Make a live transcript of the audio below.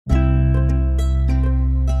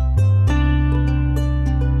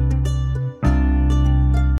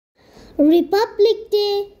Republic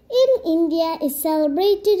Day in India is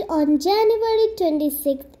celebrated on January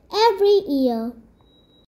 26th every year.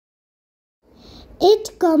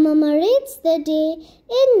 It commemorates the day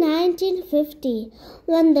in 1950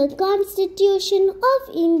 when the Constitution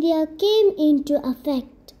of India came into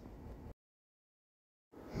effect.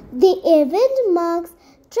 The event marks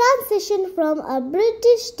transition from a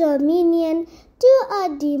British dominion to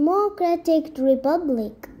a democratic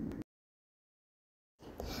republic.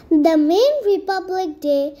 The main Republic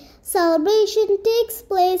Day celebration takes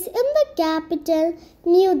place in the capital,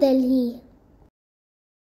 New Delhi.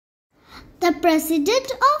 The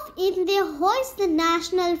President of India hoists the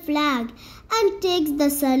national flag and takes the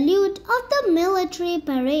salute of the military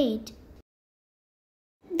parade.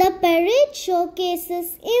 The parade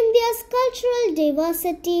showcases India's cultural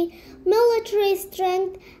diversity, military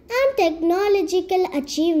strength, and technological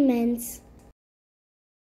achievements.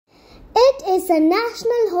 It is a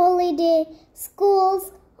national holiday.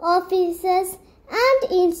 Schools, offices,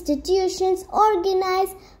 and institutions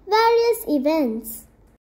organize various events.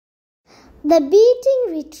 The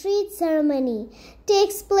beating retreat ceremony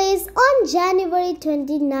takes place on January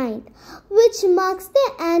 29th, which marks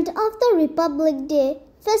the end of the Republic Day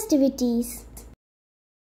festivities.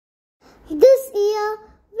 This year,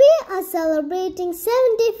 we are celebrating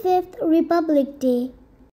 75th Republic Day.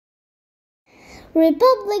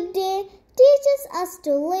 Republic Day teaches us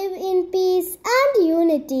to live in peace and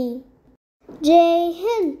unity. Jai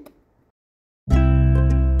Hind!